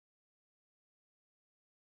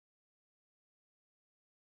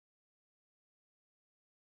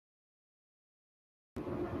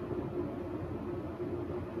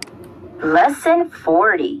Lesson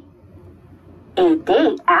 40. A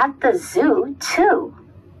day at the zoo, too.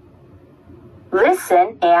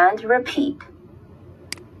 Listen and repeat.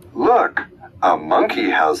 Look, a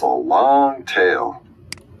monkey has a long tail.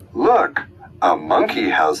 Look, a monkey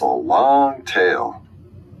has a long tail.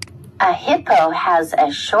 A hippo has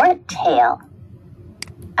a short tail.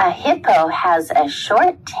 A hippo has a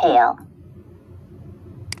short tail.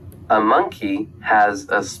 A monkey has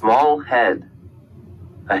a small head.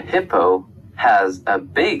 A hippo has a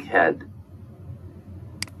big head.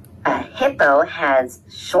 A hippo has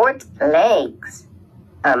short legs.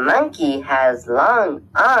 A monkey has long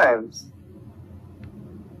arms.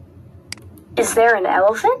 Is there an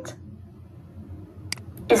elephant?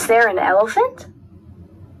 Is there an elephant?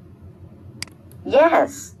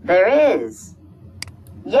 Yes, there is.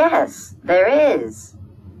 Yes, there is.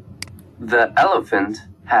 The elephant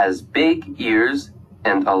has big ears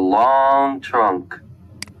and a long trunk.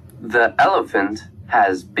 The elephant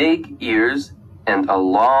has big ears and a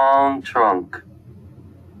long trunk.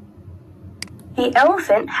 The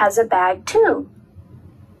elephant has a bag too.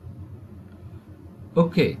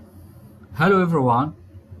 Okay. Hello everyone.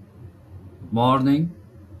 Good morning.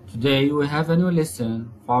 Today we have a new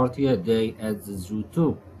lesson, 40 day at the zoo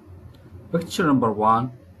 2. Picture number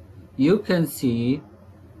 1. You can see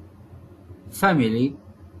family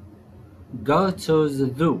go to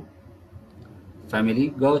the zoo. Family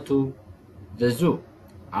go to the zoo.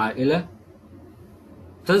 عائلة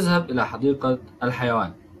تذهب إلى حديقة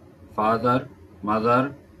الحيوان. Father,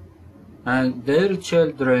 mother, and their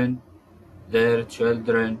children,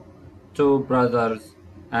 2 brothers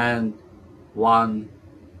and 1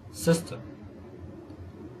 sister.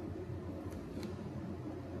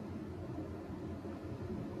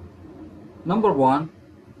 Number 1,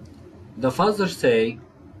 the father say,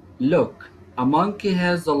 look, a monkey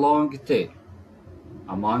has a long tail.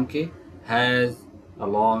 A monkey has a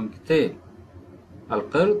long tail.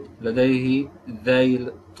 القرد لديه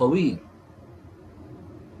ذيل طويل.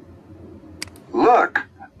 Look,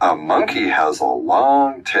 a monkey has a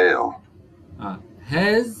long tail.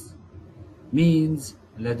 Has means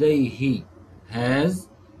لديه. Has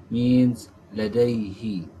means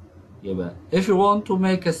لديه. يبقى if you want to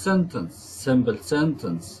make a sentence, simple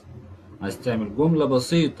sentence, عايز تعمل جملة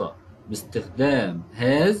بسيطة باستخدام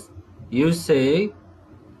has, you say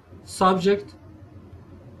subject,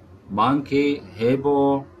 monkey,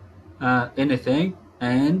 hippo, anything,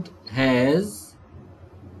 and has,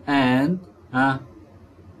 and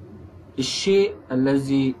الشيء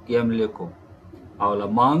الذي يملكه. أو the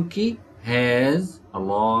monkey has a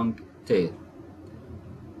long tail.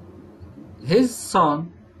 His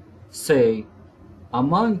son say, a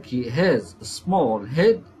monkey has a small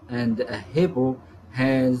head and a hippo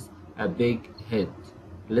has a big head.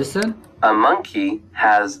 Listen. A monkey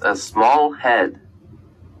has a small head.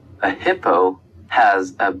 A hippo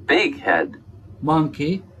has a big head.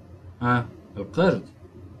 Monkey القرد.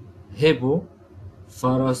 Hippo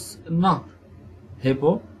فرس النهر.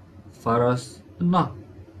 Hippo فرس النهر.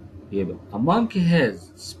 يبقى a monkey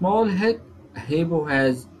has small head, a hippo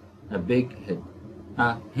has a big head.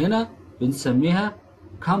 هنا بنسميها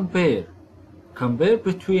compare. Compare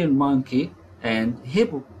between monkey and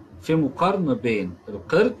hippo. في مقارنة بين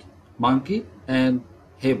القرد monkey and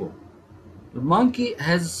hippo. The monkey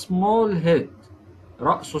has a small head.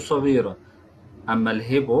 رأسه صغيرة. أما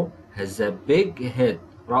الهيبو has a big head.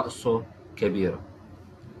 رأسه كبيرة.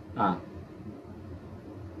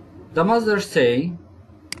 The mother say,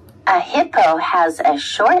 a hippo has a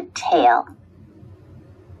short tail.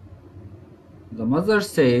 The mother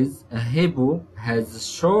says a hippo has a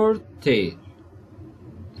short tail.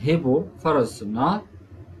 Hippo فرس النهر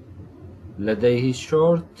لديه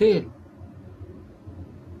short tail.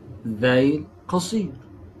 ذيل قصير.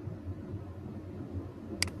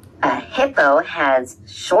 A hippo has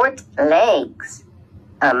short legs.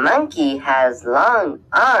 A monkey has long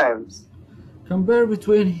arms. Compare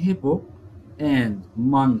between hippo and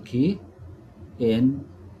monkey in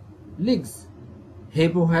legs.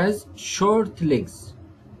 Hippo has short legs.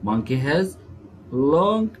 Monkey has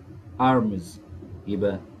long arms.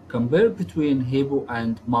 يبقى compare between hippo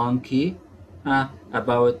and monkey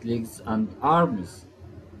about legs and arms.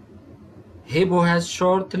 Hippo has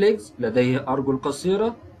short legs. لديه أرجل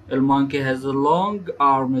قصيرة. المونكي has long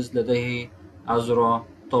arms. لديه أذرع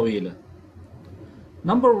طويلة.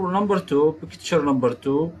 Number 2, picture number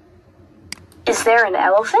 2. Is there an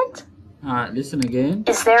elephant? Listen again.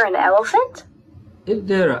 Is there an elephant? Is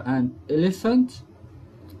there an elephant?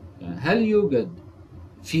 هل يوجد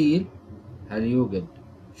فيل؟ هل يوجد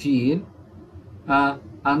فيل؟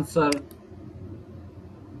 Answer.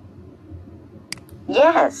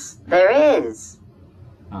 Yes, there is.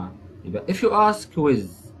 يبقى if you ask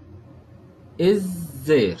with is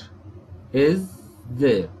there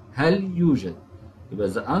هل يوجد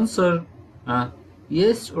يبقى the answer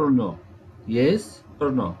yes or no. Yes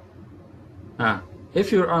or no.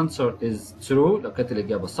 If your answer is true لو كانت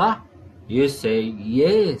الإجابة صح you say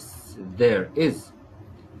yes there is.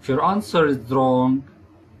 If your answer is wrong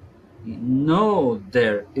no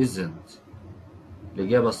there isn't.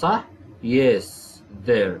 الإجابة صح yes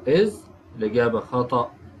there is. الإجابة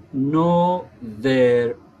خطأ no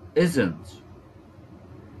there isn't.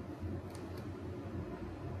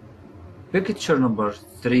 Picture number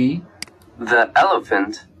 3. The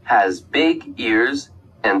elephant has big ears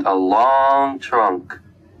and a long trunk.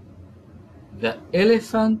 The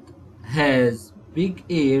elephant has big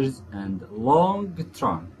ears and long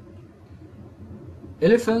trunk.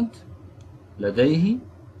 Elephant لديه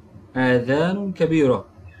آذان كبيرة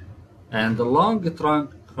and long trunk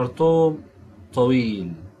خرطوم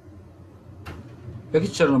طويل.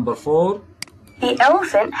 Picture number 4. The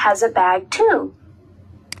elephant has a bag too.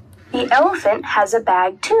 The elephant has a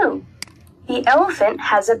bag too. The elephant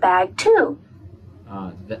has a bag too.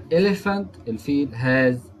 The elephant الفيل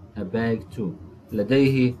has a bag too.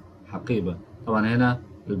 لديه حقيبة. طبعا هنا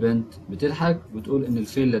البنت بتضحك بتقول إن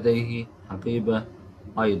الفيل لديه حقيبة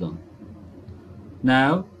أيضا.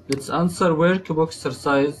 Now let's answer workbook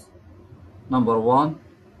exercise number 1.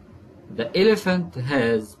 The elephant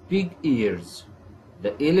has big ears.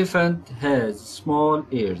 The elephant has small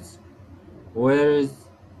ears. Where is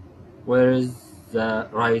the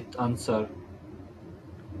right answer?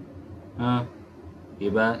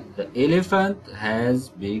 يبقى the elephant has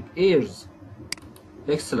big ears.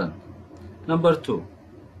 Excellent. Number 2.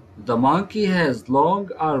 The monkey has long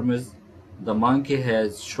arms. The monkey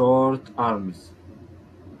has short arms.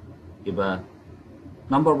 يبقى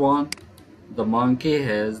number 1. The monkey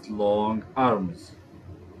has long arms.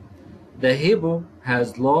 The hippo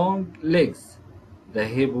has long legs. The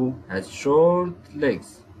hippo has short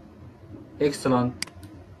legs. Excellent.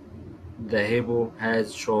 The hippo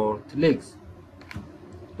has short legs.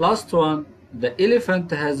 Last one. The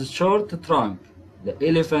elephant has a short trunk. The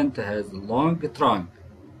elephant has a long trunk.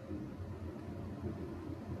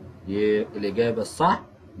 الإجابة الصح.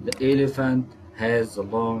 The elephant has a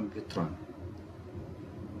long trunk.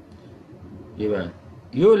 يبقى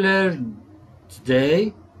you learn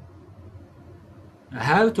today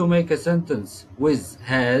how to make a sentence with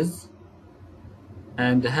has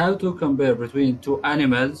and how to compare between two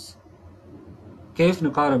animals. كيف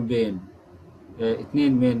نقارن بين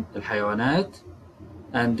اثنين من الحيوانات.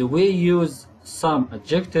 And we use some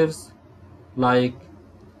adjectives like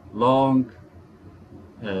long,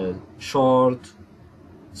 short,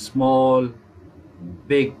 small,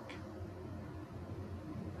 big.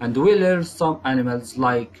 And we learn some animals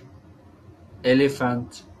like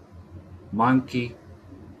elephant, monkey,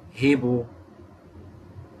 hippo.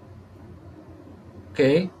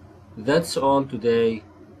 Okay, that's all today.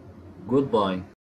 Goodbye.